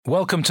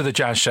Welcome to the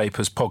Jazz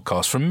Shapers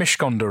podcast from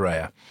Mishcon de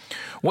Reya.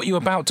 What you're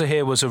about to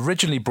hear was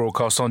originally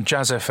broadcast on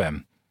Jazz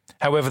FM.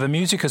 However, the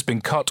music has been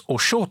cut or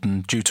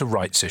shortened due to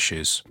rights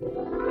issues.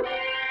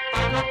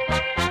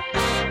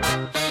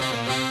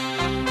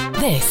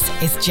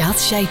 This is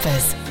Jazz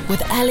Shapers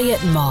with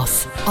Elliot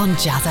Moss on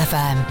Jazz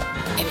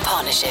FM. In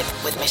partnership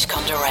with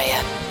Mishcon de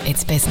Reya.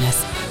 It's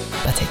business,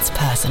 but it's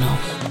personal.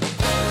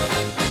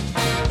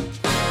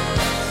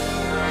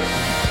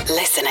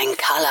 Listening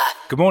colour.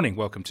 Good morning,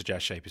 welcome to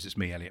Jazz Shapers. It's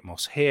me, Elliot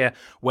Moss, here,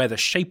 where the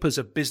shapers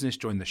of business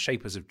join the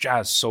shapers of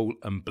jazz, soul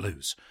and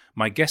blues.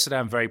 My guest today,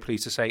 I'm very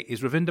pleased to say,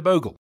 is Ravinder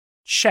Bhogal,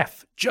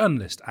 chef,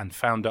 journalist and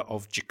founder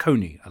of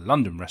Jikoni, a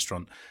London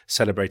restaurant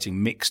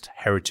celebrating mixed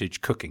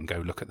heritage cooking. Go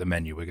look at the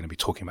menu, we're going to be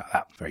talking about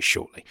that very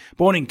shortly.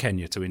 Born in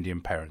Kenya to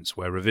Indian parents,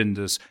 where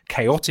Ravinder's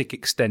chaotic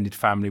extended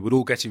family would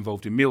all get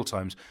involved in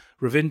mealtimes,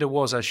 Ravinder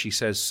was, as she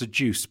says,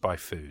 seduced by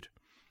food.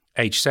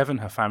 Age 7,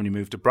 her family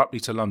moved abruptly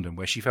to London,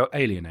 where she felt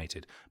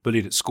alienated,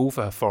 bullied at school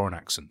for her foreign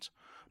accent.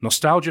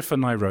 Nostalgia for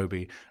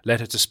Nairobi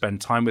led her to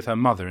spend time with her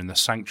mother in the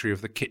sanctuary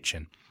of the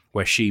kitchen,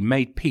 where she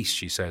made peace,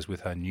 she says,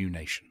 with her new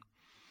nation.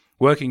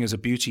 Working as a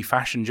beauty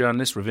fashion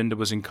journalist, Ravinder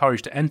was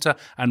encouraged to enter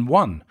and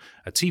won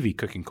a TV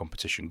cooking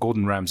competition,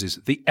 Gordon Ramsay's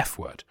The F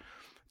Word.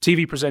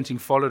 TV presenting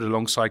followed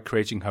alongside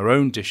creating her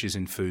own dishes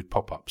in food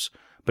pop-ups.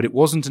 But it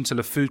wasn't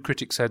until a food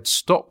critic said,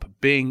 "Stop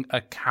being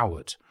a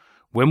coward.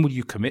 When will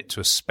you commit to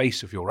a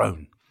space of your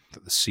own?"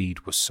 that the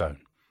seed was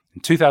sown.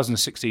 In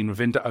 2016,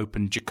 Ravinder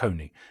opened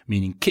Jikoni,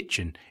 meaning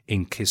kitchen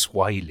in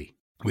Kiswahili,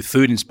 with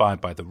food inspired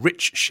by the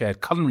rich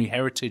shared culinary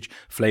heritage,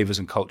 flavours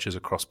and cultures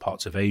across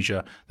parts of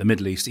Asia, the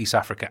Middle East, East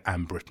Africa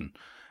and Britain.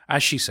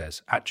 As she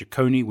says, at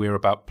Jikoni we're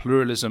about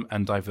pluralism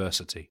and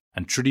diversity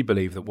and truly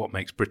believe that what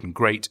makes Britain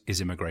great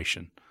is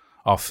immigration.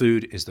 Our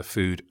food is the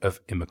food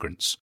of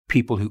immigrants,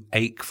 people who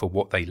ache for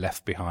what they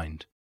left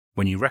behind.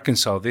 When you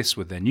reconcile this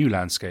with their new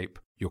landscape,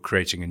 you're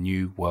creating a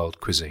new world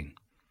cuisine.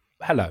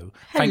 Hello.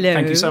 Hello.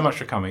 Thank you so much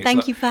for coming.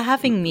 Thank you for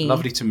having me.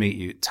 Lovely to meet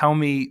you. Tell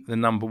me the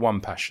number one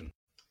passion.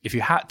 If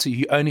you had to,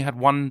 you only had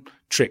one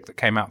trick that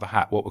came out the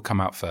hat, what would come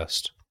out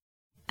first?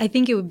 I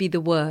think it would be the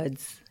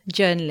words,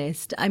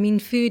 journalist. I mean,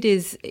 food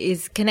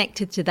is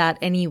connected to that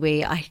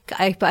anyway.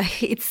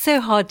 It's so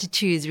hard to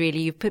choose,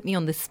 really. You've put me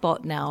on the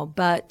spot now,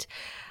 but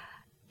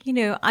you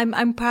know,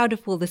 I'm proud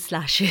of all the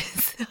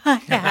slashes I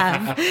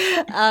have.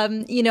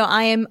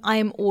 I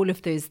am all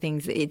of those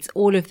things. It's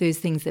all of those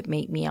things that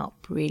make me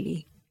up,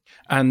 really.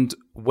 And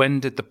when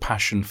did the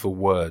passion for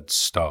words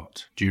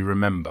start? Do you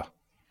remember?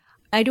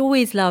 I'd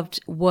always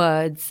loved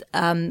words.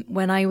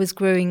 When I was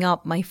growing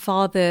up, my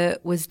father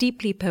was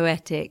deeply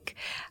poetic.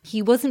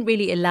 He wasn't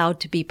really allowed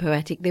to be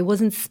poetic. There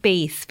wasn't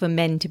space for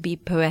men to be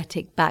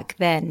poetic back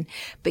then,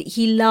 but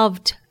he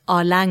loved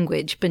our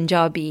language,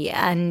 Punjabi.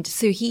 And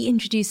so he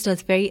introduced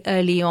us very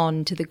early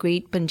on to the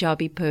great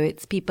Punjabi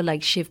poets, people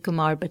like Shiv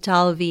Kumar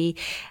Batalvi.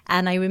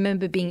 And I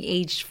remember being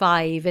aged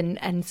 5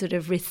 and sort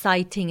of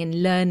reciting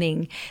and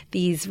learning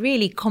these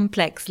really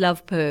complex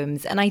love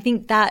poems. And I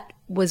think that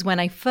was when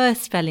I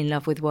first fell in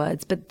love with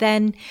words. But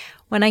then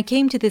when I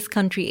came to this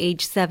country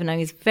age 7, I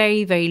was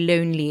very, very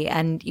lonely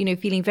and,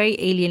 feeling very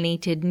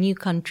alienated, new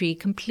country,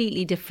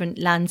 completely different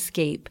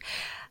landscape.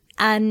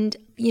 And,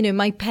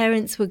 my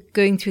parents were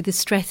going through the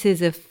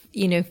stresses of,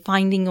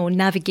 finding or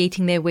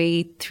navigating their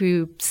way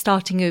through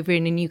starting over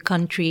in a new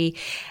country.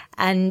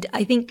 And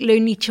I think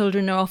lonely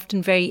children are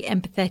often very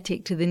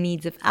empathetic to the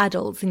needs of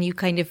adults, and you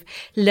kind of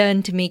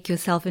learn to make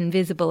yourself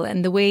invisible.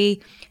 And the way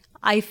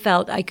I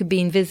felt I could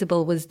be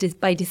invisible was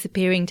by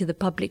disappearing to the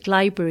public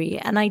library.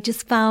 And I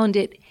just found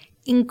it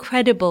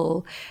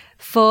incredible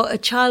for a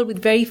child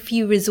with very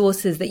few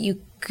resources that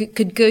you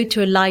could go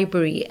to a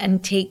library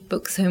and take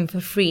books home for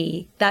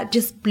free. That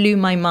just blew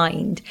my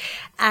mind.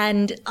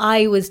 And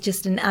I was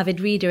just an avid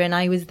reader and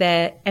I was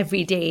there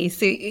every day.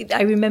 So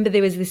I remember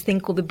there was this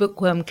thing called the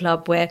Bookworm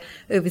Club where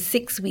over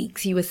 6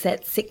 weeks you were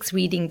set 6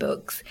 reading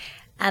books.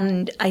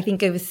 And I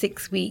think over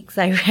 6 weeks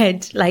I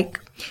read like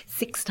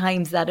 6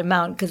 times that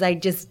amount because I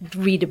just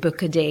read a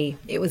book a day.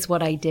 It was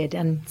what I did.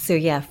 And so,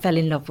 fell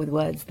in love with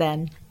words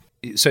then.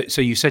 So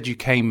you said you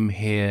came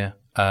here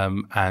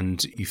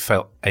and you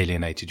felt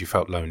alienated, you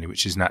felt lonely,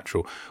 which is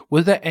natural.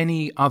 Were there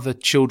any other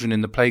children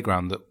in the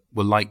playground that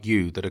were like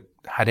you that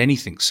had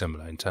anything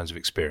similar in terms of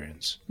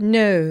experience?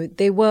 No,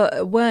 they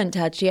weren't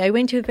actually. I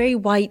went to a very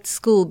white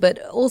school, but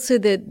also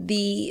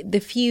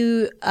the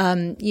few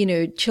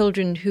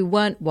children who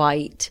weren't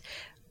white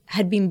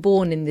had been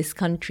born in this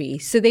country.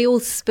 So they all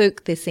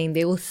spoke the same,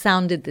 they all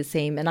sounded the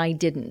same, and I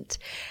didn't.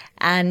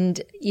 And,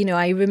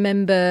 I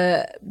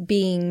remember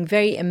being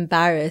very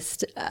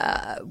embarrassed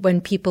when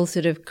people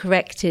sort of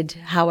corrected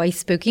how I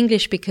spoke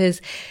English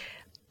because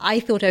I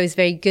thought I was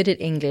very good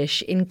at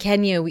English. In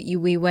Kenya,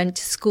 we went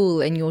to school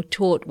and you're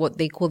taught what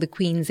they call the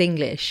Queen's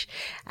English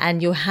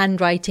and your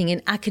handwriting.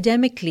 And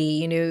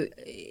academically,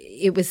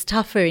 it was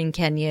tougher in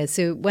Kenya.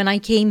 So when I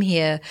came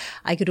here,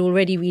 I could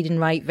already read and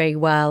write very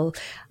well.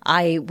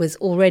 I was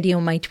already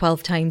on my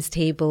 12 times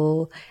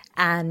table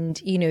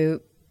and,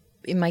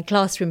 in my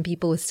classroom,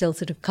 people were still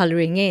sort of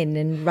colouring in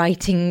and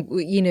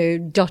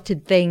writing,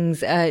 dotted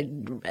things,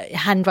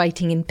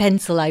 handwriting in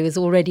pencil. I was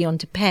already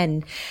onto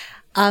pen.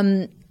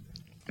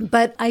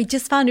 But I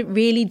just found it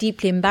really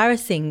deeply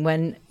embarrassing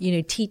when,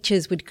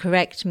 teachers would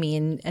correct me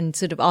and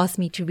sort of ask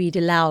me to read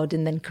aloud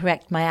and then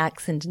correct my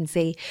accent and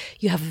say,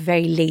 you have a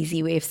very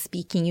lazy way of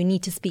speaking. You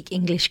need to speak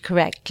English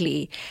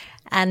correctly.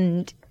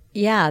 And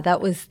yeah,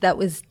 that was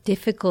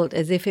difficult,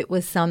 as if it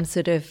was some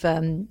sort of,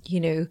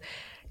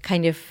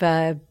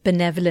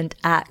 benevolent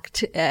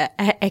act,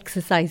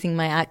 exercising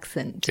my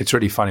accent. It's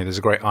really funny. There's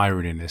a great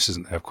irony in this,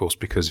 isn't there, of course,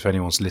 because if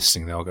anyone's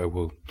listening, they'll go,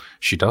 well,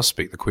 she does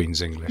speak the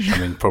Queen's English. I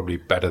mean, probably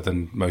better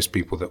than most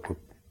people that were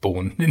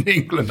born in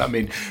England. I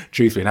mean,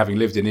 truthfully, and having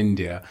lived in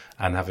India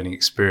and having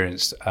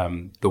experienced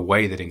the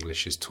way that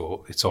English is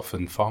taught, it's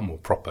often far more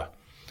proper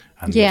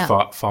and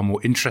far more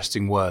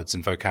interesting words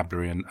and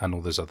vocabulary and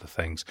all those other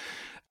things.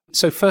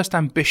 So first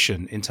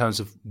ambition in terms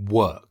of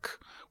work,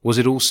 was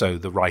it also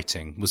the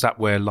writing? Was that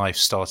where life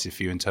started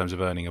for you in terms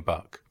of earning a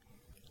buck?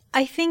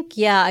 I think,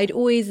 I'd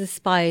always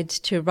aspired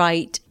to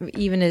write,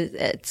 even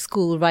at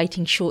school,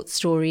 writing short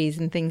stories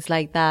and things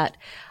like that.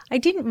 I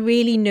didn't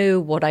really know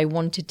what I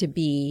wanted to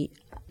be.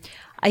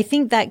 I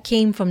think that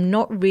came from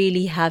not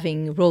really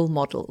having role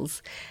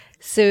models.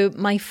 So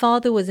my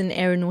father was an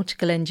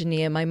aeronautical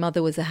engineer. My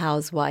mother was a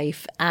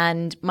housewife.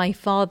 And my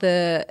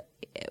father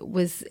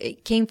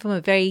came from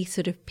a very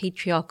sort of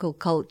patriarchal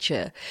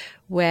culture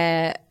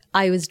where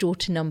I was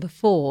daughter number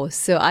 4.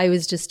 So I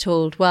was just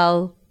told,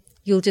 well,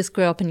 you'll just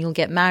grow up and you'll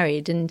get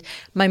married. And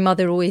my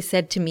mother always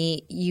said to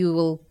me, you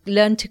will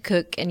learn to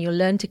cook and you'll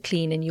learn to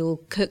clean and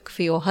you'll cook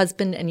for your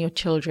husband and your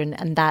children.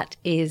 And that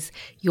is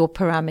your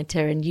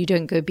parameter and you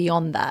don't go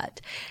beyond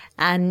that.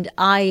 And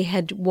I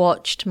had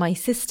watched my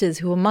sisters,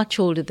 who were much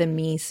older than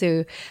me.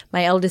 So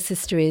my elder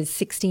sister is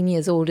 16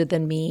 years older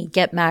than me,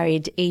 get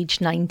married age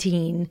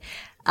 19.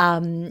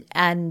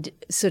 And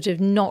sort of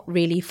not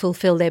really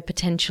fulfill their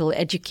potential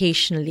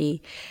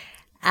educationally.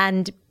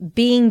 And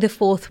being the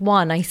 4th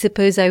one, I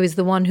suppose I was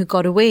the one who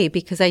got away,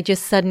 because I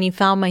just suddenly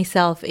found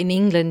myself in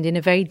England in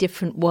a very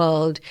different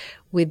world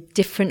with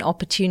different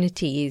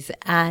opportunities.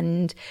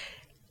 And,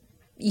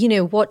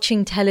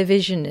 watching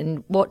television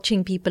and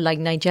watching people like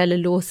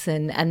Nigella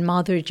Lawson and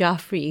Madhur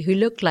Jaffrey who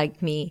look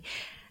like me,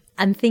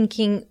 and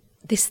thinking,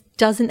 this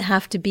doesn't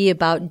have to be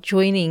about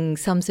joining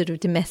some sort of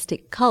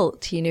domestic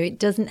cult. It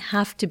doesn't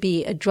have to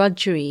be a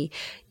drudgery.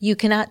 You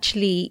can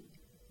actually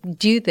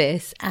do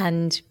this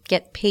and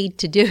get paid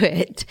to do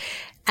it.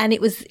 And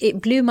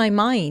it blew my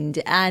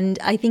mind. And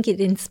I think it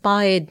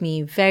inspired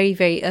me very,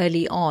 very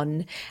early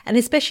on. And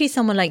especially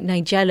someone like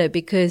Nigella,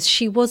 because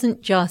she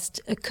wasn't just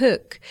a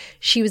cook.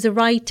 She was a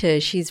writer.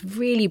 She's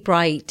really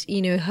bright.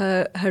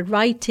 Her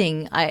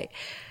writing,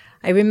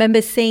 I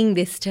remember saying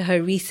this to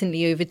her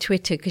recently over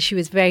Twitter because she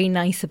was very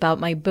nice about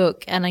my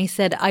book. And I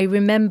said, I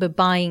remember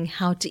buying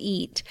How to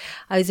Eat.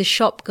 I was a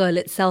shop girl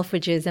at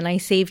Selfridges and I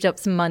saved up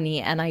some money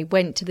and I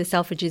went to the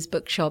Selfridges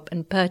bookshop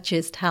and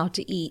purchased How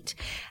to Eat.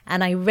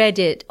 And I read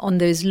it on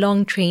those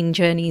long train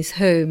journeys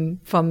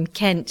home from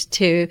Kent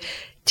to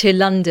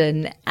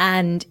London.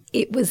 And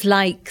it was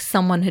like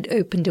someone had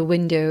opened a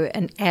window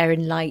and air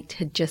and light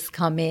had just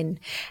come in.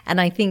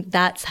 And I think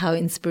that's how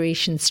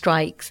inspiration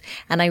strikes.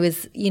 And I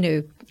was,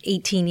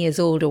 18 years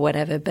old or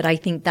whatever, but I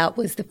think that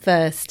was the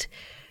first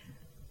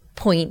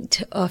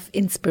point of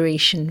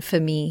inspiration for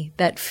me,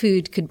 that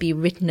food could be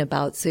written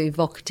about so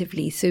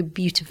evocatively, so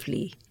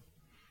beautifully.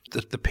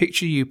 The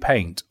picture you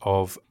paint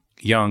of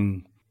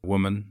young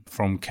woman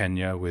from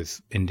Kenya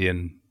with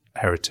Indian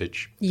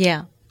heritage.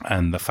 Yeah.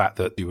 And the fact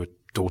that you were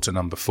daughter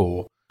number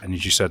 4, and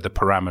as you said, the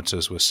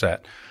parameters were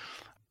set.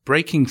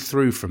 Breaking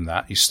through from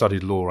that, you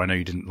studied law. I know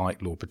you didn't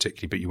like law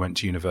particularly, but you went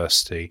to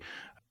university.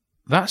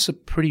 That's a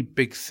pretty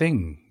big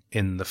thing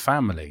in the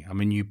family. I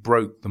mean, you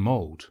broke the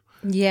mold.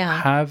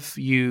 Yeah. Have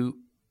you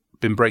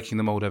been breaking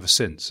the mold ever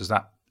since? Is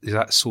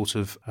that sort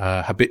of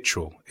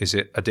habitual? Is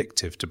it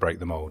addictive to break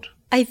the mold?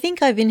 I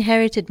think I've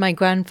inherited my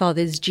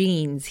grandfather's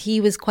genes. He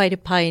was quite a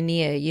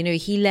pioneer.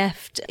 He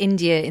left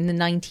India in the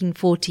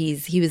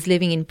 1940s. He was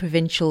living in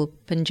provincial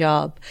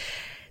Punjab.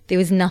 There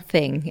was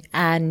nothing.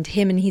 And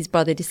him and his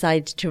brother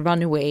decided to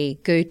run away,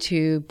 go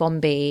to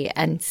Bombay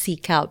and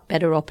seek out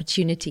better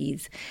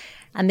opportunities.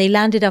 And they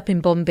landed up in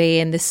Bombay.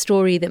 And the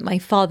story that my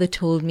father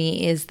told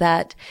me is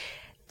that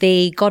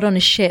they got on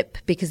a ship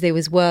because there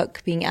was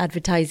work being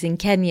advertised in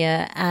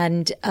Kenya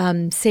and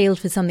sailed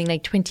for something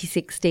like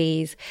 26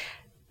 days,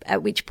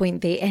 at which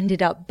point they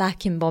ended up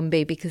back in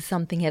Bombay because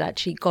something had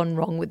actually gone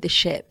wrong with the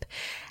ship.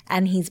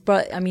 And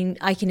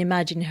I can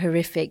imagine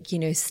horrific,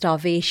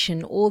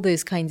 starvation, all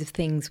those kinds of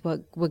things were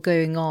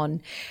going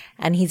on.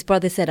 And his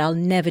brother said, I'll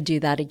never do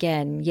that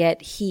again.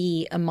 Yet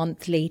he, a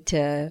month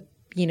later,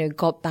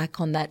 got back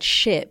on that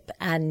ship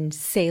and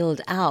sailed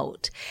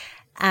out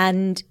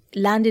and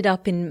landed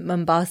up in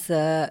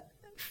Mombasa,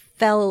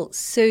 fell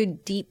so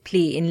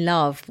deeply in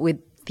love with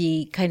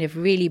the kind of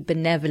really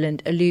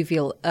benevolent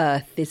alluvial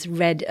earth, this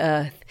red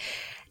earth,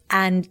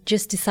 and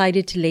just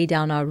decided to lay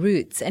down our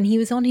roots. And he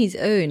was on his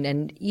own.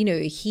 And,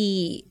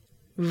 he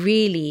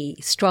really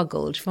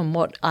struggled from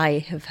what I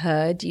have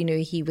heard. You know,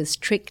 he was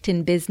tricked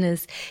in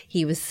business.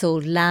 He was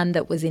sold land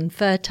that was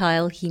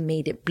infertile. He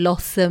made it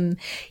blossom.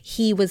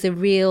 He was a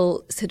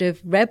real sort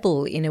of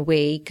rebel in a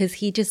way because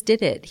he just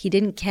did it. He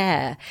didn't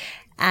care.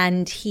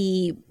 And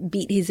he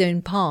beat his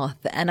own path.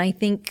 And I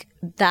think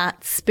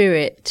that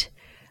spirit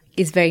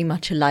is very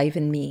much alive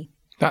in me.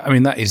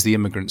 That is the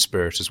immigrant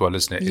spirit as well,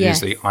 isn't it?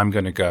 Yes. It is I'm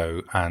going to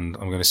go and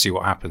I'm going to see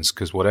what happens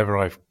because whatever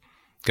I'm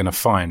going to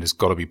find has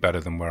got to be better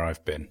than where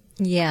I've been.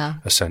 Yeah.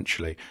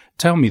 Essentially.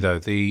 Tell me, though,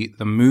 the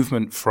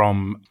movement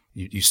from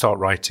you start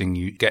writing,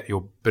 you get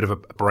your bit of a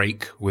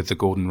break with the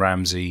Gordon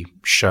Ramsay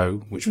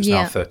show, which was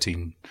now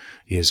 13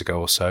 years ago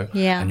or so.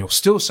 Yeah. And you're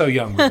still so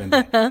young,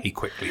 Ravinda, he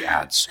quickly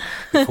adds,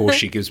 before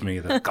she gives me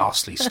the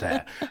ghastly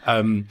stare.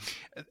 And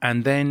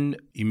then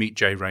you meet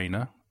Jay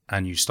Rayner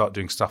and you start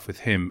doing stuff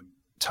with him.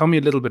 Tell me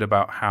a little bit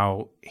about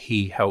how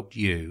he helped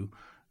you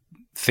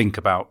think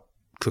about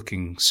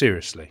cooking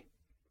seriously.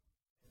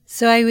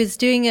 So I was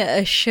doing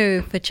a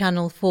show for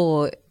Channel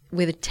 4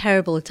 with a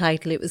terrible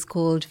title. It was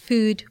called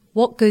Food,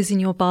 What Goes in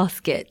Your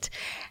Basket?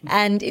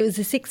 And it was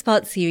a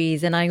 6-part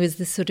series, and I was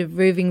this sort of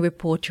roving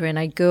reporter, and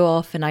I'd go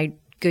off and I'd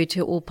go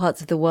to all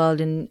parts of the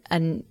world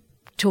and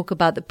talk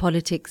about the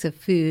politics of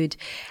food.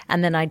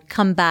 And then I'd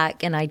come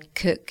back and I'd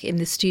cook in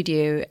the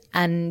studio,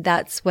 and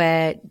that's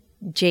where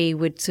Jay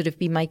would sort of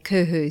be my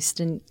co-host,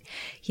 and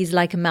he's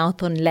like a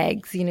mouth on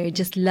legs, you know, he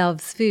just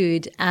loves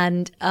food.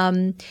 And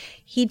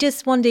he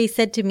just one day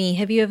said to me,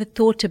 have you ever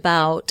thought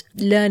about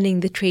learning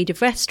the trade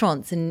of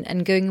restaurants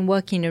and going and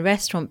working in a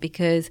restaurant,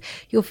 because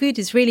your food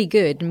is really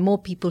good and more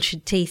people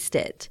should taste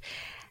it?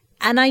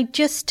 And I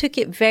just took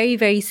it very,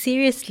 very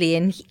seriously.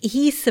 And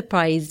he's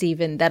surprised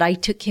even that I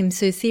took him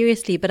so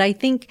seriously. But I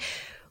think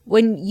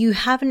when you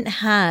haven't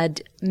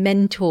had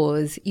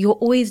mentors, you're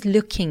always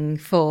looking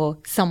for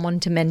someone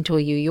to mentor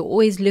you. You're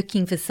always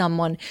looking for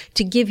someone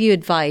to give you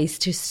advice,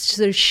 to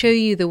sort of show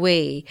you the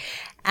way.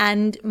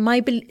 And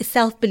my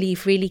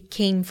self-belief really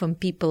came from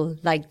people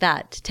like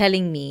that,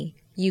 telling me,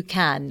 you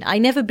can. I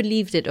never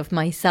believed it of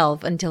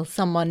myself until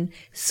someone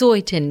saw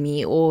it in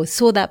me or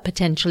saw that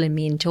potential in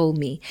me and told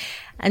me.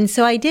 And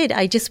so I did.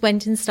 I just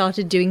went and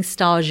started doing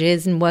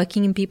stages and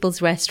working in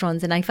people's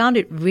restaurants, and I found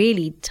it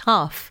really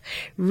tough,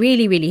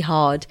 really, really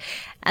hard.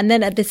 And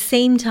then at the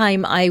same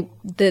time,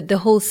 the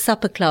whole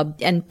supper club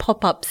and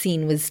pop-up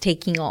scene was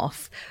taking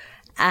off,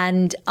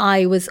 and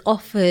I was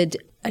offered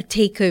a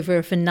takeover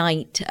of a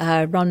night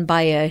run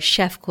by a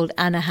chef called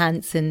Anna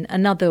Hansen,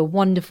 another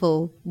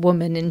wonderful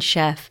woman and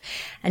chef.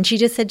 And she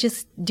just said,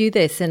 just do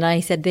this. And I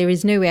said, there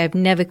is no way. I've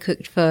never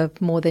cooked for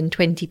more than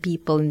 20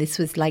 people. And this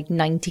was like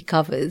 90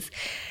 covers.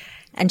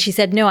 And she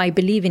said, no, I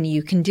believe in you.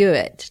 You can do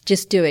it.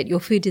 Just do it. Your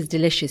food is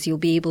delicious. You'll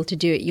be able to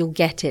do it. You'll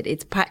get it.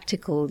 It's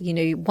practical. You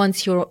know,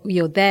 once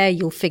you're there,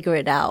 you'll figure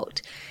it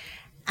out.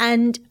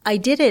 And I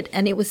did it,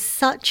 and it was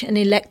such an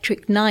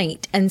electric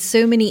night, and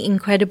so many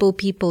incredible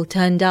people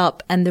turned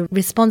up, and the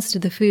response to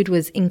the food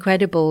was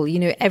incredible. You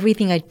know,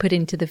 everything I'd put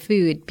into the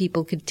food,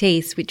 people could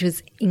taste, which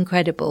was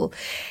incredible.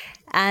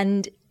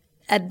 And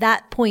at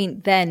that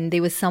point then,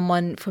 there was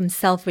someone from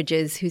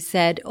Selfridges who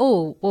said,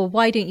 oh, well,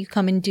 why don't you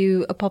come and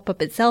do a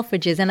pop-up at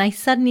Selfridges? And I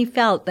suddenly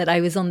felt that I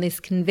was on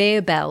this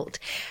conveyor belt,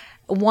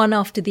 one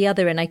after the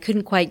other, and I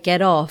couldn't quite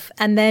get off.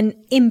 And then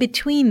in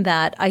between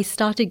that, I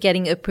started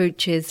getting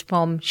approaches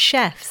from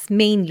chefs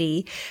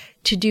mainly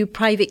to do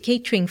private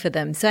catering for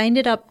them. So I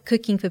ended up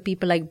cooking for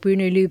people like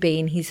Bruno Lube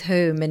in his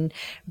home, and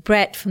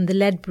Brett from the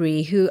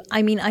Ledbury, who,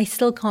 I mean, I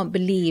still can't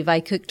believe I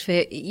cooked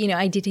for, you know,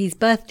 I did his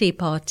birthday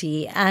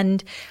party.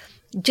 And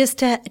just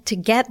to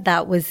get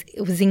that was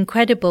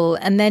incredible.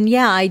 And then,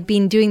 I'd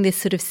been doing this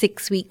sort of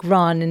 6-week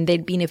run, and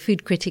there'd been a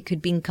food critic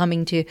who'd been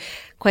coming to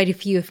quite a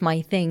few of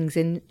my things.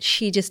 And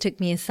she just took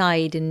me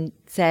aside and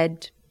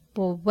said,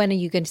 well, when are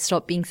you going to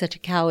stop being such a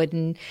coward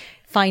and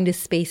find a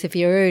space of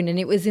your own? And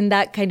it was in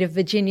that kind of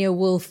Virginia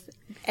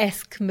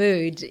Woolf-esque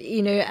mode,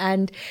 you know,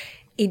 and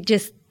it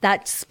just,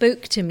 that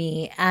spoke to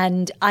me.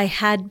 And I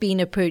had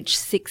been approached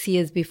 6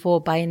 years before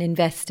by an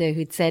investor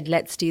who'd said,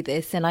 let's do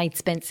this. And I'd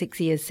spent 6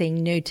 years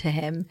saying no to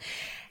him.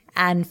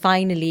 And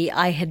finally,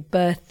 I had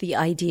birthed the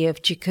idea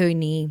of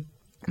Ciccone,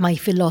 my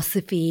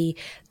philosophy,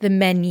 the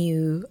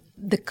menu,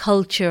 the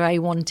culture I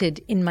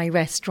wanted in my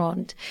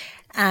restaurant.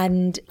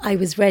 And I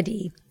was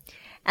ready.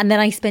 And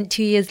then I spent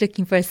 2 years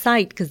looking for a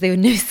site because there were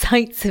no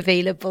sites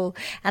available.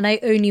 And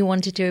I only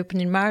wanted to open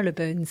in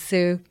Marylebone.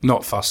 So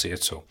not fussy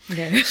at all.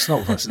 No. It's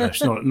not fussy. No,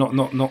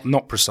 it's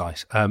not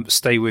precise.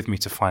 Stay with me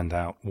to find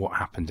out what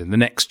happened in the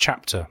next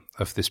chapter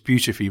of this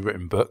beautifully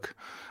written book.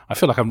 I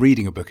feel like I'm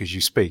reading a book as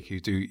you speak. You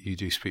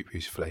do speak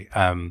beautifully.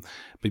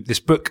 But this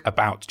book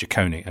about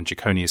Ciccone, and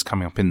Ciccone is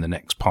coming up in the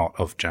next part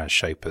of Jazz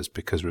Shapers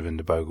because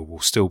Ravinda Bogle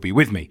will still be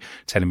with me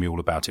telling me all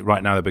about it.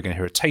 Right now, we're going to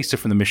hear a taster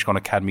from the Mishcon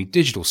Academy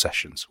digital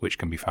sessions, which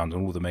can be found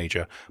on all the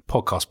major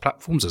podcast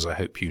platforms, as I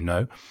hope you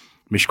know.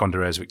 Mishcon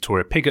Dorea's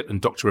Victoria Piggott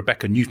and Dr.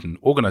 Rebecca Newton,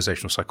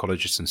 organisational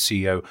psychologist and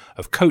CEO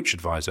of Coach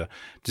Advisor,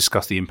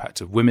 discuss the impact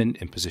of women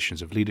in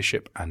positions of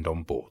leadership and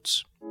on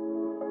boards.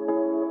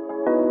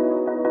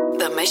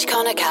 The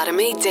Mishcon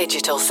Academy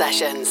Digital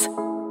Sessions.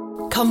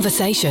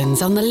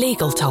 Conversations on the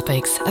legal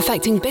topics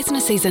affecting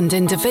businesses and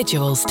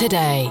individuals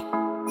today.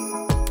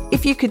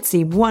 If you could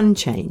see one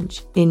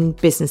change in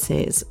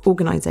businesses,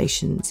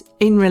 organisations,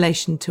 in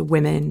relation to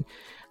women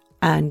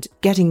and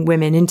getting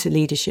women into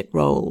leadership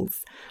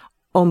roles,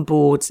 on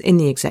boards, in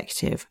the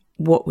executive,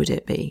 what would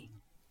it be?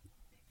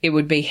 It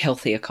would be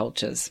healthier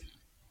cultures,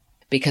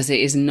 because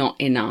it is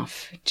not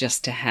enough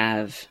just to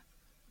have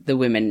the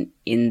women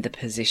in the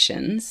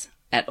positions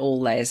at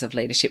all layers of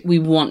leadership. We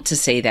want to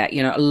see that.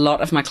 You know, a lot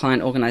of my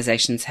client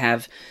organizations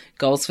have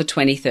goals for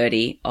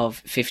 2030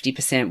 of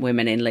 50%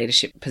 women in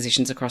leadership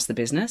positions across the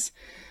business.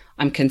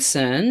 I'm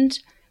concerned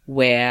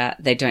where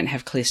they don't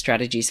have clear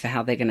strategies for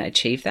how they're going to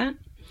achieve that.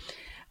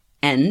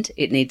 And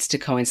it needs to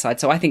coincide.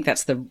 So I think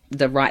that's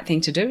the right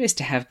thing to do, is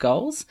to have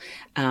goals,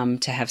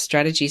 to have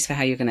strategies for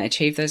how you're going to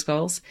achieve those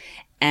goals.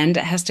 And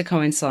it has to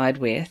coincide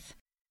with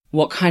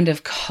what kind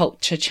of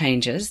culture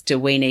changes do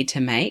we need to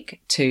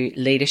make to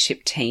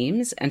leadership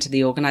teams and to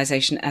the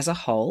organization as a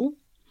whole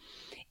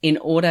in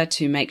order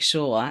to make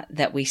sure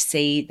that we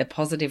see the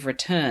positive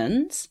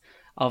returns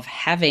of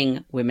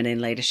having women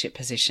in leadership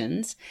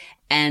positions,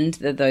 and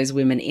that those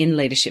women in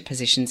leadership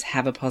positions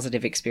have a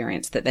positive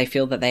experience, that they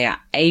feel that they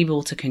are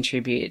able to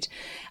contribute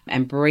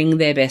and bring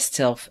their best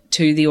self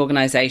to the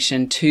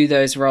organization, to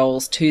those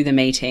roles, to the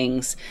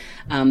meetings.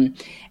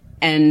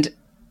 And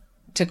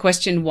to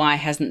question why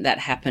hasn't that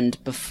happened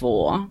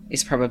before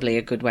is probably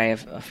a good way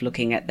of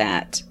looking at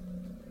that,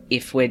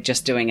 if we're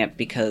just doing it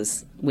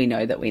because we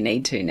know that we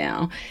need to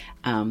now.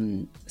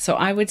 So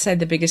I would say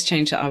the biggest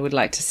change that I would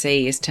like to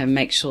see is to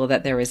make sure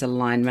that there is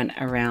alignment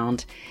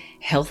around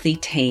healthy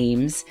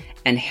teams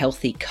and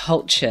healthy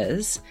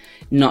cultures,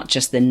 not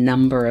just the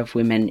number of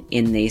women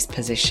in these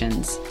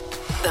positions.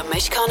 The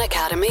Mishcon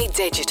Academy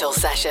Digital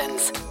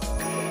Sessions.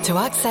 To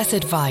access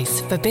advice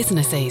for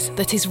businesses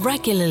that is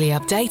regularly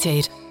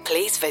updated,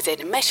 please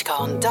visit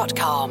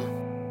mishcon.com.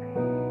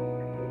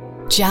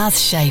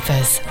 Jazz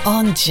Shapers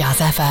on Jazz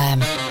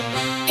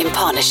FM. In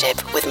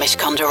partnership with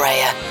Mishcon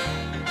Dorea.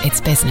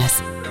 It's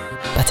business,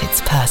 but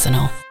it's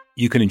personal.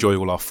 You can enjoy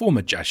all our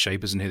former Jazz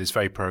Shapers and hear this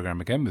very program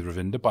again with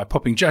Ravinda by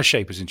popping Jazz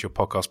Shapers into your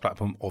podcast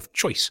platform of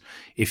choice.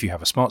 If you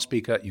have a smart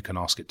speaker, you can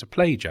ask it to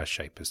play Jazz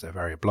Shapers. They're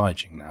very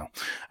obliging now.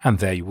 And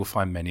there you will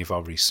find many of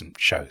our recent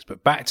shows.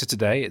 But back to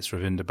today, it's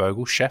Ravinda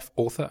Bogle, chef,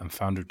 author and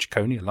founder of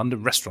Jikoni, a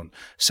London restaurant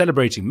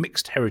celebrating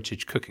mixed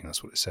heritage cooking.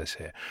 That's what it says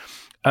here.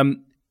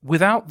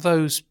 Without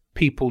those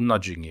people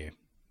nudging you,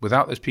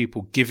 without those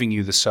people giving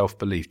you the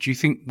self-belief, do you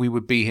think we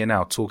would be here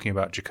now talking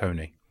about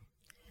Jikoni?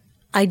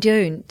 I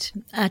don't.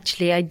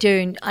 Actually, I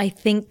don't. I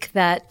think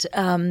that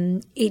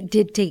it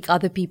did take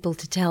other people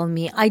to tell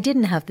me. I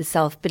didn't have the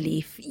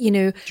self-belief, you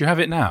know. Do you have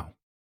it now?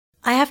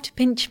 I have to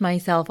pinch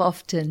myself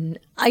often.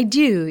 I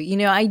do,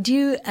 I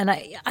do. And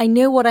I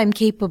know what I'm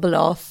capable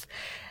of,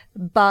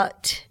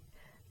 but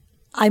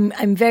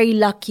I'm very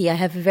lucky. I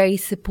have a very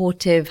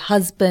supportive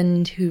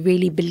husband who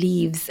really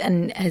believes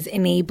and has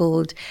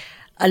enabled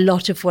a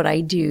lot of what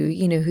I do.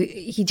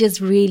 He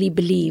just really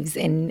believes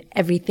in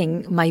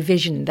everything, my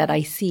vision that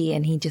I see,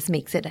 and he just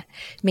makes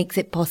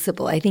it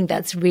possible. I think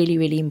that's really,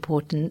 really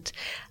important.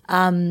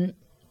 And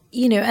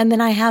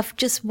then I have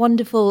just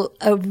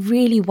a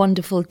really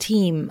wonderful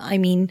team. I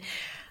mean,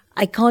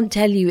 I can't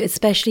tell you,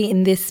 especially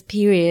in this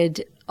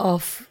period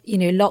of,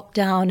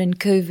 lockdown and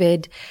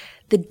COVID,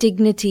 the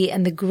dignity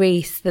and the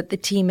grace that the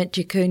team at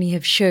Jikoni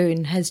have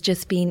shown has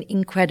just been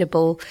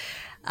incredible.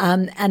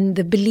 And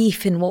the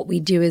belief in what we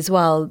do as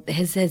well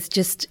has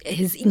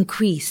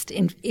increased,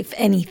 if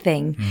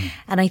anything.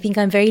 And I think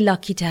I'm very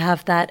lucky to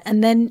have that.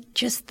 And then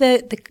just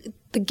the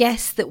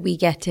guests that we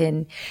get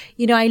in.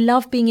 I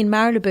love being in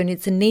Marylebone.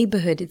 It's a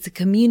neighborhood, it's a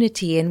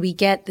community, and we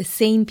get the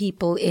same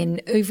people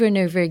in over and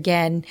over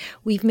again.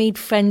 We've made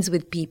friends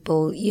with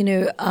people.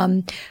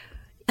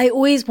 I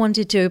always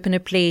wanted to open a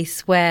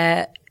place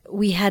where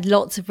we had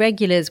lots of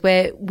regulars,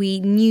 where we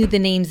knew the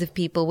names of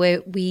people,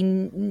 where we,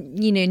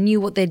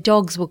 knew what their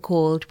dogs were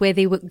called, where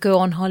they would go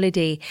on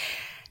holiday.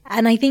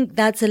 And I think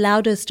that's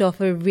allowed us to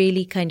offer a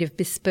really kind of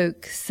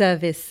bespoke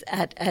service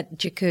at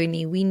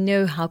Jikoni. We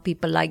know how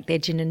people like their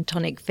gin and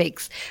tonic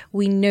fix.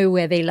 We know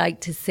where they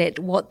like to sit,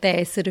 what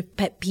their sort of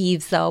pet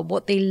peeves are,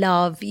 what they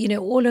love,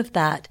 all of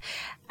that.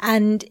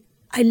 And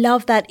I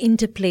love that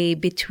interplay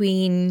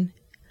between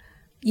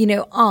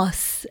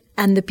us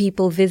and the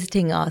people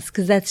visiting us,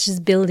 because that's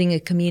just building a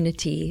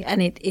community,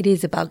 and it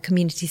is about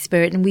community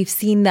spirit. And we've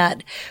seen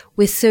that.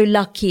 We're so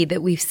lucky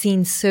that we've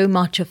seen so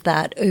much of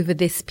that over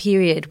this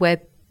period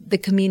where the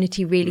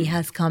community really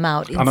has come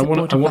out in support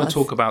of us. I want to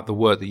talk about the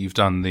work that you've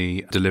done,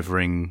 the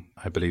delivering,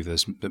 I believe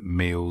there's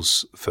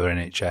meals for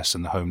NHS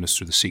and the homeless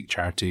through the Sikh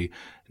charity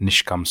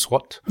Nishkam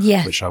Swat,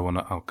 which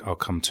I'll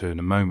come to in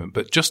a moment.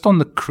 But just on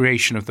the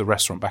creation of the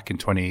restaurant back in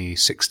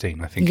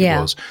 2016, I think it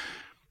was.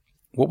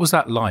 What was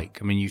that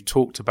like? I mean, you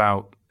talked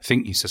about, I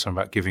think you said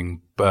something about giving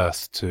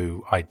birth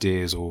to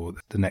ideas or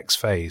the next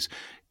phase.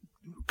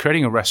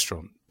 Creating a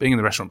restaurant, being in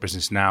the restaurant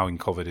business now in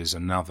COVID is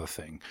another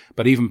thing.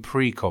 But even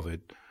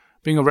pre-COVID,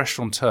 being a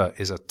restaurateur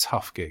is a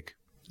tough gig.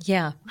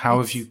 Yeah. How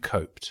have you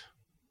coped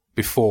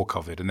before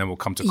COVID, and then we'll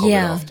come to COVID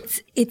after?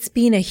 It's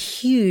been a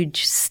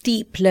huge,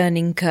 steep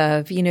learning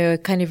curve, a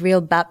kind of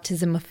real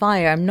baptism of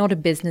fire. I'm not a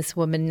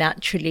businesswoman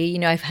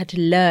naturally. I've had to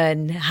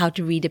learn how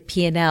to read a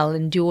P&L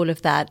and do all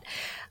of that.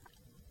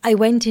 I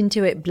went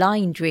into it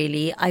blind,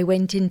 really. I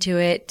went into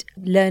it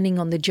learning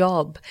on the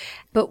job.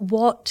 But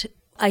what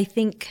I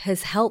think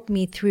has helped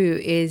me through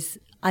is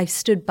I've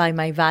stood by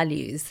my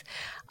values.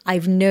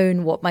 I've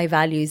known what my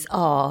values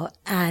are,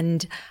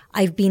 and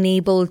I've been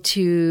able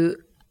to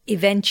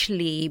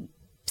eventually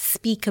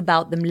speak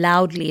about them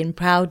loudly and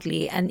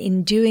proudly. And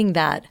in doing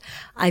that,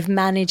 I've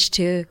managed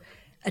to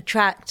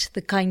attract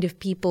the kind of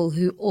people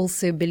who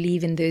also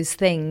believe in those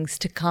things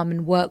to come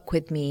and work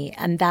with me.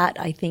 And that,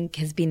 I think,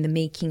 has been the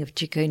making of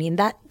Jikoni. And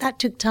that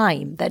took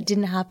time. That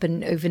didn't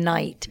happen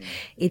overnight.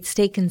 It's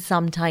taken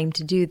some time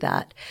to do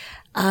that.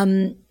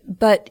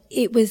 But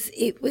it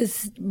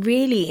was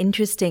really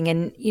interesting.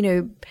 And,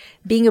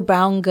 being a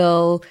brown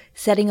girl,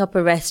 setting up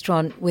a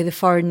restaurant with a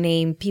foreign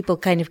name, people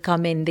kind of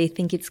come in, they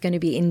think it's going to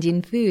be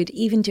Indian food.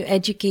 Even to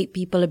educate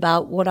people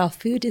about what our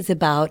food is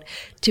about,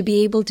 to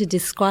be able to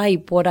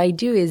describe what I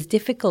do is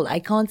difficult. I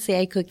can't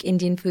say I cook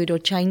Indian food or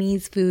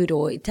Chinese food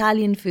or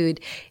Italian food.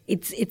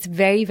 It's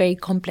very, very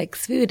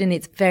complex food, and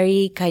it's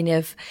very kind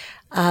of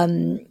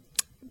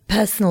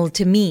personal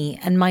to me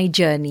and my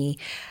journey.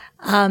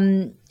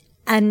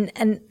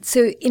 And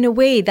so in a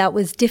way that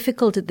was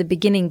difficult at the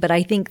beginning, but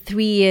I think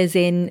 3 years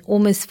in,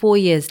 almost 4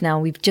 years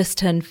now, we've just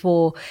turned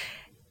 4.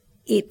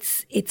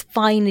 It's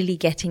finally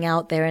getting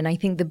out there. And I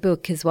think the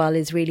book as well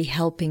is really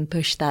helping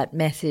push that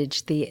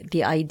message,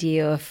 the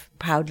idea of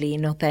proudly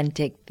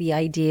inauthentic, the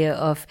idea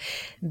of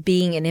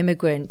being an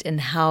immigrant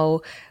and how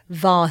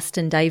vast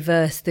and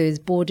diverse those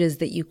borders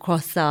that you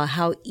cross are,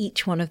 how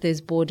each one of those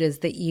borders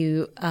that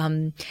you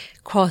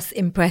cross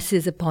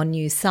impresses upon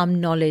you some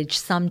knowledge,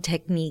 some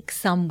technique,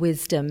 some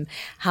wisdom,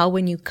 how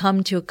when you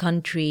come to a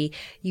country,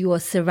 you are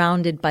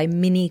surrounded by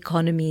mini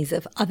economies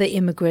of other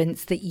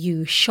immigrants that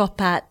you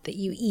shop at, that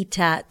you eat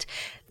at,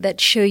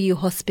 that show you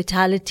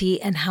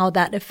hospitality, and how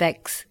that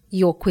affects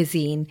your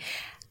cuisine.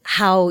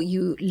 How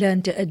you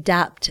learn to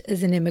adapt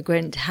as an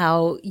immigrant,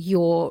 how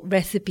your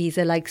recipes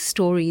are like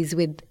stories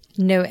with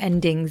no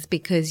endings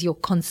because you're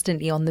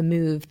constantly on the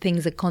move.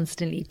 Things are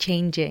constantly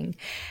changing.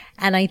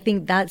 And I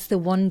think that's the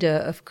wonder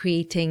of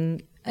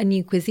creating a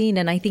new cuisine.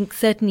 And I think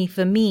certainly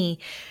for me,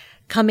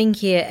 coming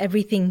here,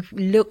 everything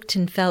looked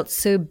and felt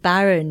so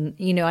barren.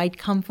 I'd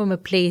come from a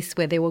place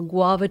where there were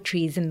guava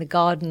trees in the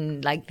garden,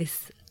 like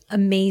this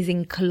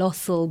amazing,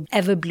 colossal,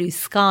 ever blue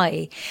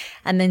sky.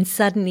 And then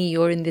suddenly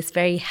you're in this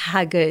very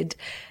haggard,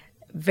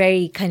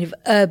 very kind of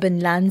urban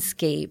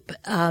landscape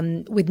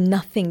with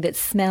nothing that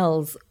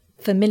smells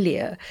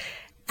familiar.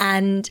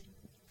 And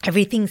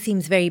everything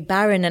seems very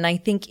barren. And I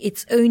think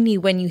it's only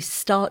when you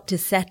start to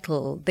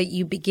settle that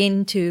you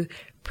begin to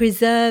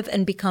preserve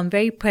and become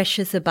very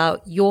precious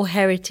about your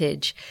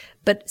heritage,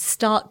 but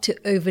start to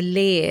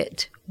overlay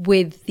it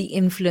with the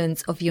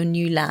influence of your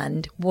new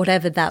land,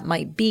 whatever that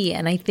might be.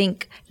 And I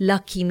think,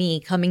 lucky me,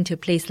 coming to a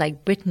place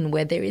like Britain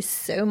where there is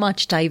so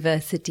much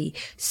diversity,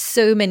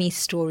 so many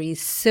stories,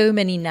 so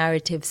many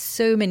narratives,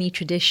 so many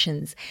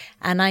traditions,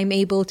 and I'm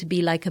able to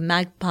be like a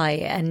magpie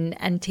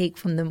and take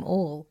from them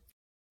all.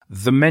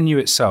 The menu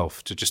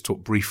itself, to just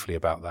talk briefly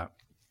about that.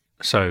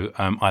 So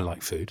I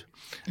like food,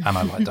 and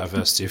I like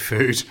diversity of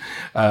food.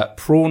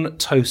 Prawn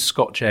toast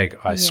Scotch egg,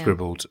 I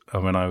scribbled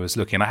when I was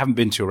looking. I haven't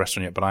been to your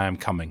restaurant yet, but I am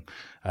coming,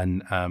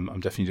 and I'm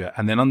definitely doing it.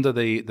 And then under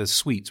the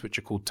sweets, which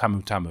are called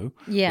tamu tamu,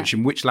 which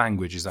in which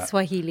language is that?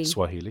 Swahili.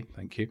 Swahili,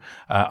 thank you.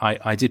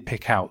 I did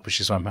pick out,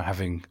 which is what I'm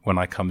having when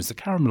I come, is the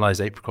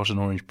caramelized apricot and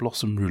orange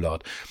blossom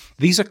roulade.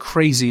 These are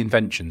crazy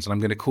inventions, and I'm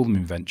going to call them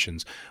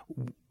inventions.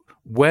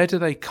 Where do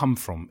they come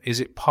from? Is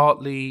it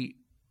partly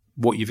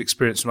what you've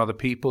experienced from other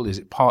people? Is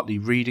it partly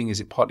reading? Is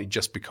it partly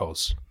just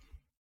because?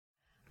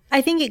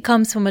 I think it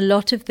comes from a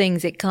lot of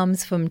things. It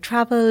comes from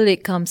travel.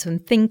 It comes from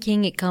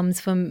thinking. It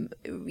comes from,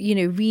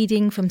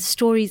 reading, from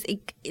stories.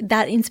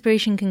 That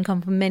inspiration can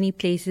come from many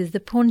places. The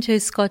prawn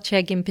toast Scotch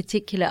egg in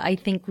particular, I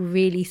think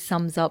really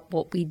sums up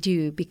what we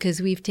do,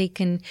 because we've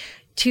taken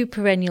two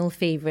perennial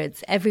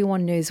favorites.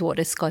 Everyone knows what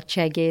a Scotch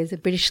egg is, a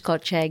British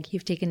Scotch egg.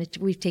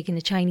 We've taken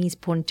a Chinese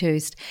prawn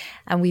toast,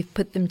 and we've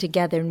put them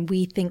together, and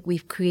we think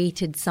we've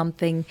created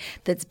something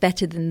that's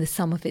better than the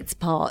sum of its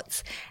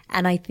parts.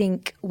 And I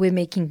think we're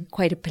making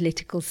quite a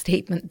political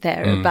statement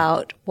there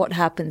about what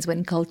happens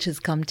when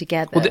cultures come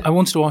together. Well, I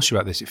wanted to ask you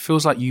about this. It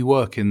feels like you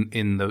work in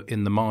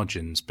the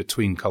margins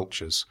between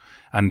cultures,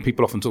 and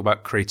people often talk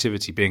about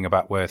creativity being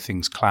about where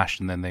things clash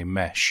and then they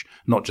mesh,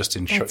 not just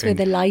in... That's where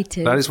the light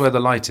is. That is where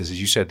the light is.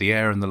 As you said, the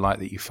air and the light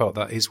that you felt,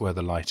 that is where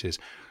the light is.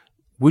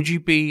 Are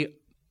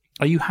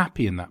you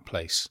happy in that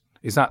place?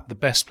 Is that the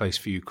best place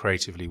for you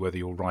creatively, whether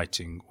you're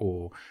writing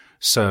or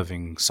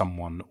serving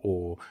someone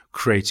or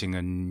creating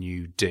a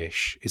new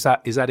dish? Is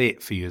that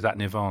it for you? Is that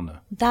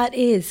nirvana? That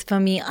is for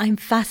me. I'm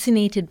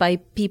fascinated by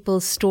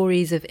people's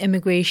stories of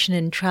immigration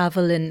and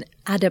travel and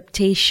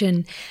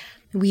adaptation.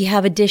 We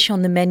have a dish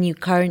on the menu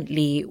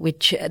currently,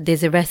 which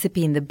there's a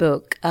recipe in the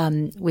book,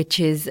 which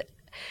is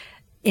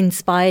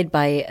inspired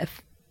by a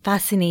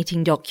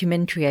fascinating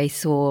documentary I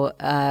saw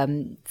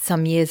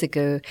some years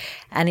ago,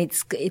 and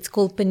it's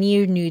called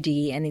Paneer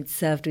Nudi, and it's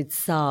served with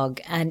saag.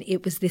 And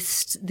it was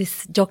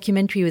this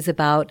documentary was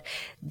about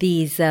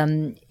these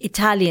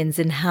Italians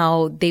and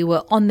how they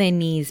were on their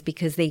knees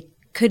because they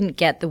couldn't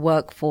get the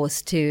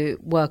workforce to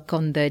work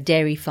on the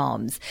dairy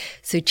farms.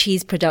 So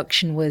cheese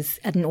production was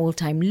at an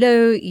all-time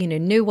low.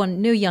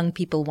 No young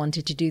people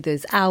wanted to do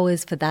those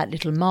hours for that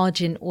little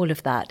margin, all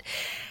of that.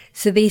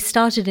 So they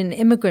started an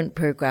immigrant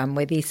program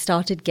where they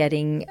started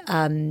getting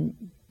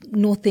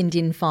North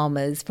Indian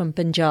farmers from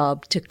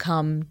Punjab to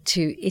come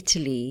to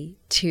Italy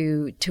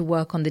to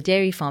work on the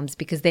dairy farms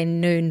because they're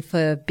known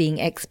for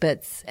being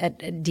experts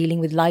at dealing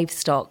with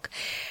livestock.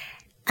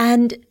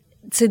 And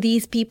so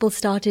these people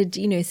started,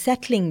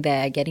 settling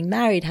there, getting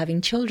married,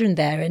 having children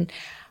there. And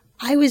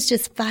I was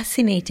just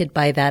fascinated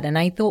by that. And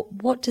I thought,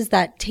 what does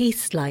that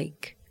taste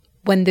like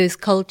when those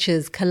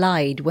cultures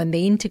collide, when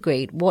they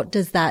integrate? What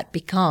does that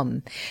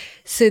become?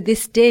 So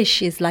this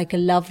dish is like a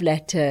love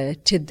letter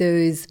to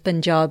those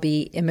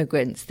Punjabi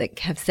immigrants that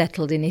have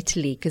settled in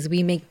Italy, because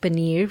we make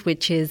paneer,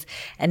 which is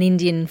an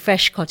Indian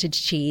fresh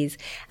cottage cheese,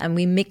 and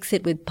we mix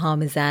it with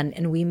parmesan,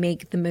 and we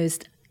make the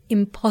most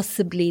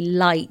impossibly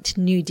light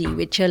nudi,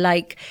 which are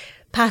like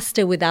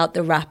pasta without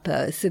the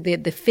wrapper. So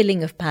the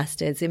filling of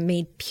pastas are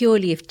made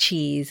purely of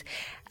cheese,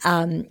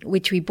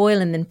 which we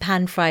boil and then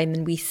pan fry, and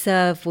then we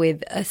serve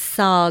with a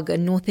saag, a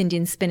North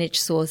Indian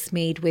spinach sauce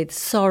made with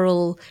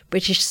sorrel,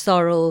 British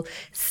sorrel,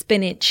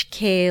 spinach,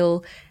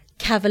 kale,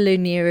 cavolo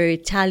nero,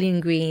 Italian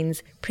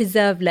greens,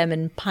 preserved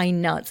lemon,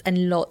 pine nuts,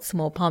 and lots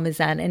more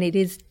parmesan. And it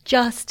is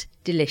just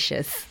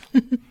delicious.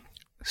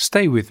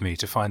 Stay with me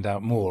to find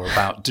out more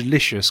about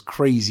delicious,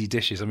 crazy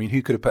dishes. I mean,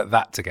 who could have put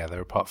that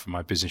together apart from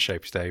my business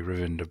shape today,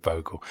 Ravinder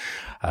Bogle,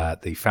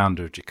 the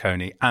founder of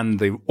Jikoni and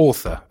the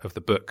author of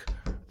the book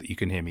that you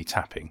can hear me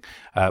tapping.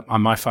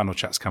 And my final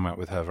chat's come out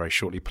with her very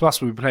shortly.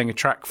 Plus, we'll be playing a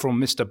track from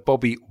Mr.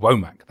 Bobby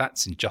Womack.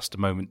 That's in just a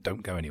moment.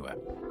 Don't go anywhere.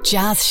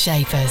 Jazz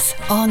Shapers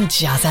on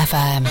Jazz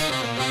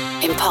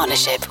FM. In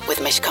partnership with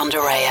Mishcon de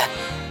Reya.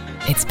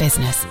 It's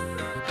business,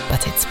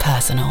 but it's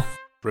personal.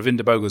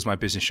 Ravinder Bogle is my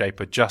business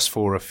shaper just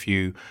for a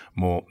few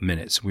more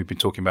minutes. We've been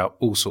talking about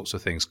all sorts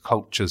of things,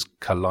 cultures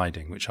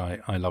colliding, which I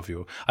love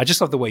I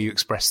just love the way you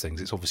express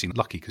things. It's obviously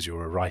lucky because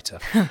you're a writer.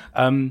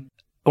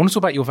 I want to talk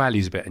about your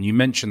values a bit. And you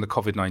mentioned the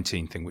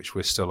COVID-19 thing, which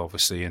we're still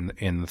obviously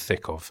in the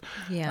thick of.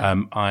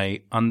 Yeah.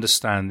 I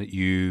understand that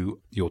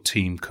your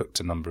team cooked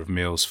a number of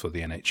meals for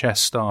the NHS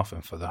staff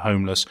and for the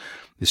homeless.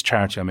 This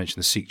charity I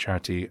mentioned, the Sikh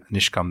charity,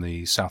 Nishcam,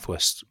 the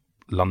Southwest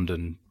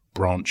London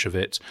branch of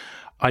it.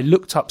 I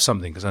looked up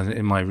something because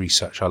in my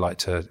research I like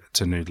to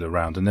noodle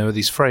around, and there were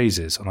these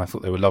phrases, and I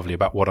thought they were lovely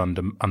about what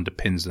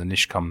underpins the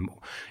Nishcam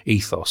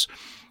ethos.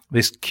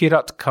 This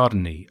Kirat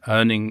Karni,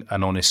 earning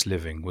an honest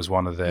living, was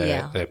one of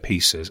their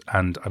pieces,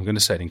 and I'm going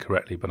to say it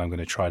incorrectly, but I'm going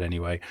to try it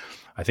anyway.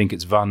 I think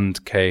it's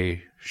Vand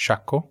Ke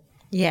Shako.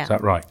 Yeah. Is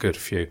that right? Good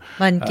for you.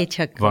 Vand Ke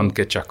Chako. Vand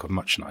Ke Chako,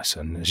 much nicer.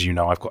 And as you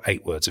know, I've got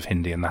 8 words of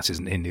Hindi, and that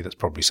isn't Hindi. That's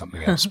probably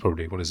something else.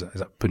 Probably, what is that?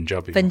 Is that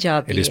Punjabi?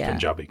 Punjabi, It is yeah.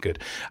 Punjabi, good.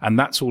 And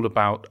that's all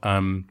about,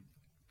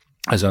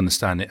 as I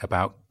understand it,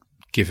 about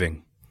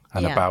giving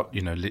and about,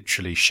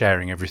 literally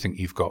sharing everything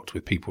you've got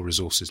with people,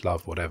 resources,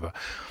 love, whatever.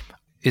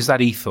 Is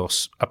that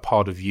ethos a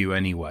part of you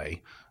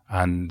anyway?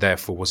 And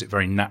therefore, was it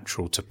very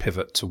natural to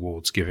pivot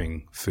towards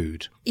giving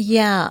food?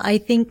 Yeah, I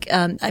think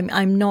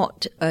I'm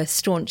not a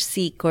staunch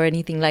Sikh or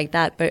anything like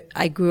that, but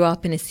I grew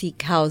up in a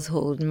Sikh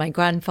household. My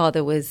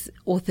grandfather was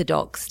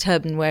Orthodox,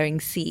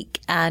 turban-wearing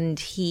Sikh, and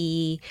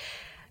he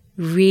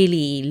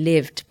really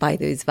lived by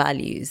those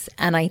values.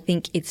 And I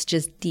think it's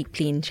just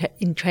deeply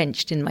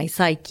entrenched in my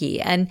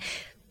psyche. And,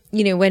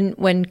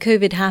 when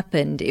COVID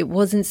happened, it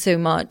wasn't so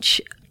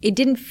much, it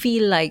didn't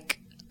feel like,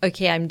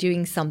 okay, I'm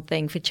doing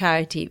something for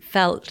charity. It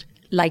felt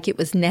like it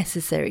was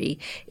necessary.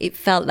 It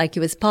felt like it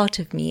was part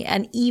of me.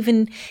 And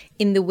even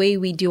in the way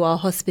we do our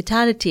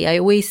hospitality, I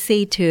always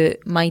say to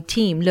my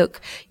team,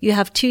 look, you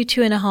have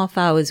 2.5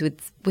 hours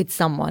with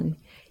someone.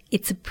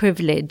 It's a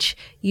privilege.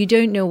 You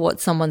don't know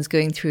what someone's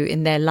going through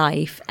in their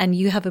life, and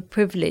you have a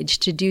privilege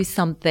to do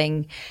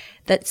something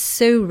that's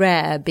so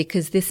rare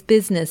because this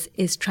business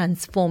is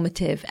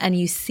transformative and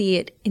you see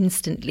it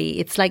instantly.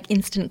 It's like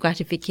instant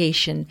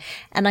gratification.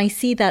 And I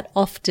see that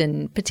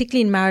often,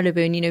 particularly in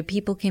Marylebone,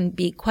 people can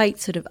be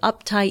quite sort of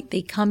uptight.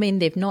 They come in,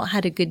 they've not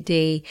had a good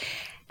day.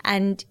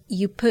 And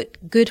you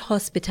put good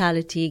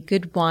hospitality,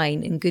 good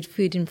wine and good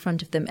food in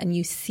front of them and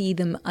you see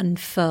them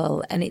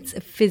unfurl, and it's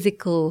a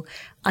physical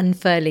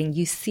unfurling.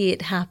 You see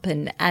it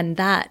happen, and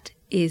that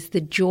is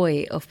the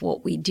joy of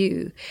what we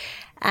do.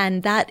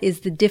 And that is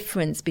the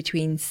difference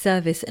between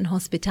service and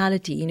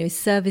hospitality.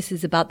 Service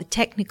is about the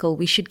technical.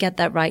 We should get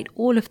that right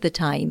all of the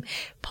time.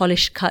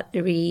 Polished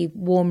cutlery,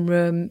 warm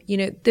room,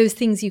 those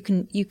things you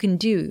can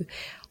do.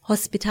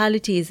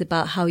 hospitality is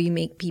about how you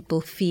make people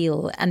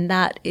feel. And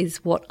that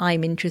is what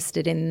I'm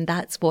interested in.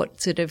 That's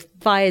what sort of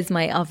fires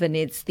my oven.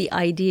 It's the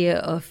idea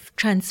of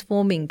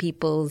transforming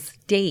people's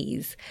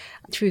days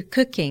through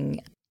cooking.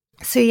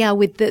 So yeah,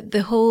 with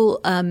the whole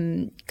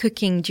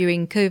cooking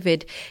during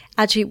COVID,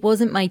 actually it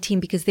wasn't my team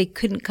because they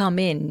couldn't come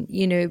in,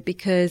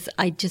 because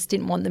I just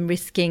didn't want them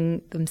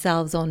risking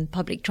themselves on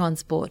public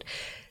transport.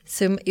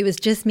 So it was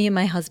just me and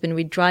my husband.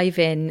 We'd drive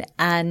in,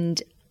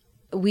 and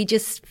we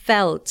just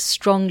felt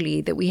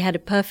strongly that we had a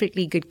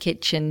perfectly good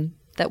kitchen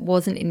that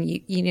wasn't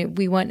in,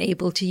 we weren't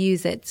able to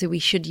use it, so we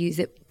should use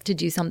it to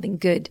do something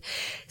good.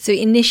 So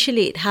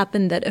initially it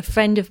happened that a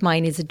friend of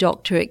mine is a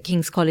doctor at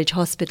King's College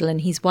Hospital,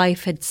 and his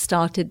wife had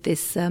started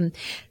this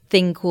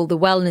thing called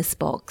the Wellness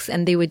Box,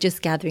 and they were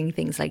just gathering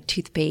things like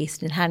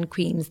toothpaste and hand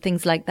creams,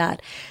 things like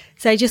that.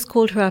 So I just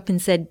called her up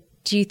and said,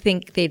 do you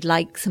think they'd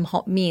like some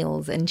hot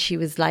meals? And she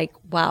was like,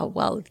 wow,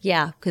 well,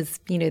 yeah, because,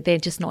 they're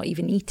just not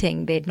even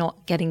eating. They're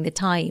not getting the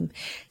time.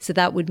 So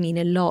that would mean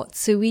a lot.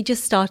 So we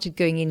just started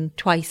going in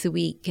twice a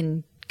week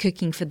and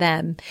cooking for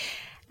them.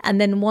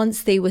 And then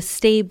once they were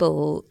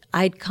stable,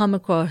 I'd come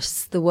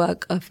across the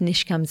work of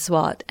Nishkam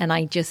Swat, and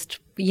I just,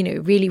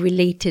 really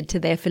related to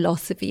their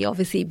philosophy,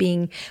 obviously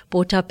being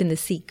brought up in the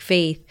Sikh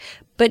faith,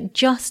 but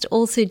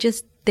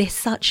they're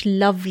such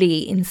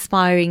lovely,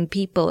 inspiring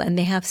people, and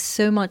they have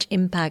so much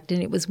impact.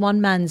 And it was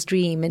one man's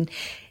dream, and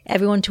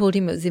everyone told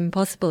him it was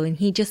impossible, and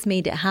he just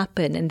made it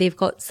happen. And they've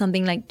got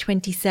something like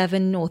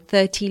 27 or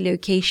 30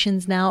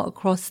 locations now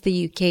across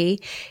the UK.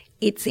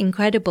 It's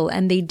incredible.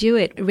 And they do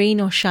it,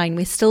 rain or shine.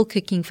 We're still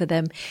cooking for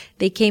them.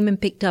 They came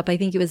and picked up, I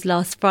think it was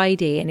last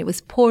Friday, and it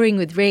was pouring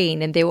with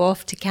rain, and they were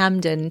off to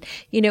Camden,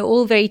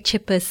 all very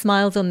chipper,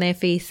 smiles on their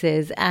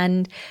faces.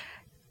 And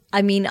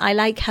I mean, I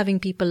like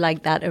having people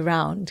like that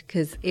around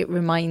because it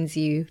reminds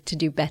you to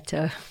do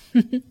better.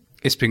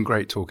 It's been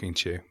great talking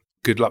to you.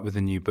 Good luck with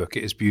the new book.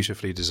 It is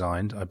beautifully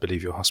designed. I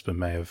believe your husband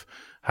may have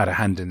had a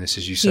hand in this,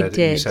 as you said. He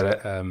did. You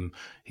said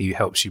he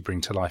helps you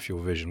bring to life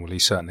your vision. Well, he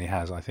certainly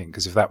has, I think,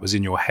 because if that was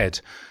in your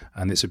head,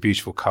 and it's a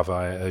beautiful cover,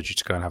 I urge you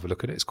to go and have a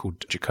look at it. It's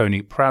called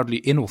Jikoni,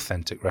 Proudly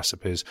Inauthentic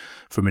Recipes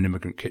from an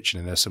Immigrant Kitchen.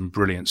 And there's some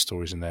brilliant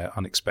stories in there,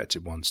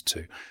 unexpected ones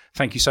too.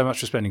 Thank you so much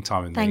for spending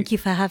time with me. Thank you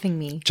for having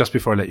me. Just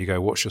before I let you go,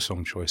 what's your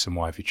song choice and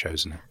why have you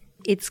chosen it?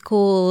 It's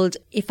called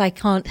If I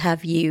Can't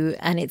Have You,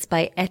 and it's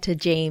by Etta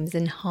James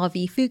and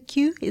Harvey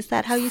Fuqua. Is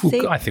that how you say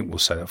it? I think we'll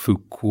say that.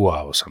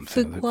 Fuqua or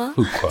something.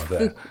 Fuqua?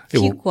 There.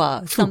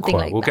 Fuqua, something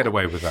like that. We'll get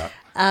away with that.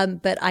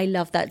 But I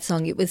love that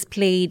song. It was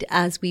played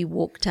as we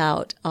walked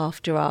out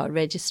after our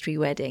registry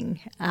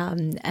wedding.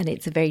 And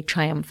it's a very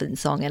triumphant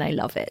song, and I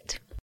love it.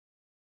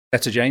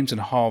 Etta James and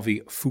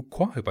Harvey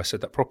Fuqua, I hope I said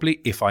that properly,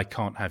 If I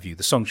Can't Have You,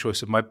 the song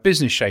choice of my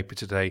business shaper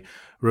today,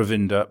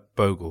 Ravinder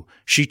Bogle.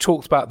 She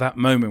talked about that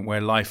moment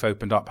where life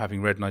opened up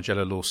having read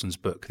Nigella Lawson's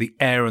book. The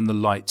air and the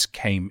lights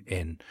came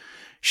in.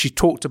 She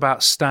talked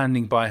about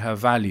standing by her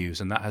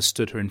values, and that has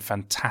stood her in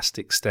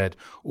fantastic stead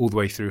all the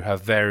way through her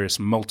various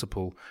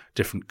multiple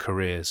different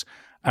careers.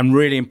 And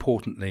really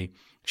importantly,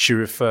 she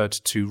referred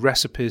to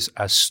recipes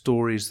as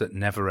stories that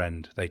never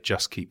end. They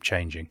just keep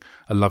changing.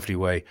 A lovely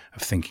way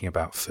of thinking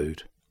about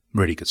food.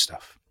 Really good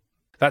stuff.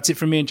 That's it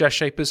from me and Jazz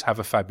Shapers. Have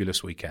a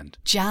fabulous weekend.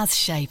 Jazz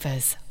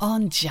Shapers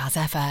on Jazz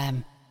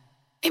FM.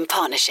 In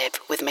partnership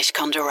with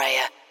Mishcon de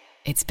Reya.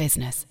 It's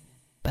business,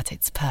 but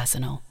it's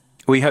personal.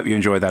 We hope you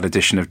enjoyed that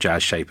edition of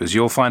Jazz Shapers.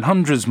 You'll find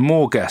hundreds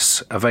more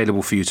guests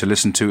available for you to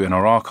listen to in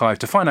our archive.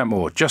 To find out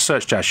more, just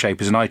search Jazz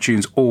Shapers in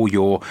iTunes or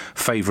your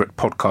favourite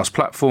podcast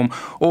platform,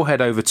 or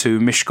head over to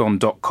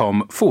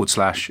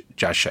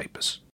mishcon.com/Jazz Shapers.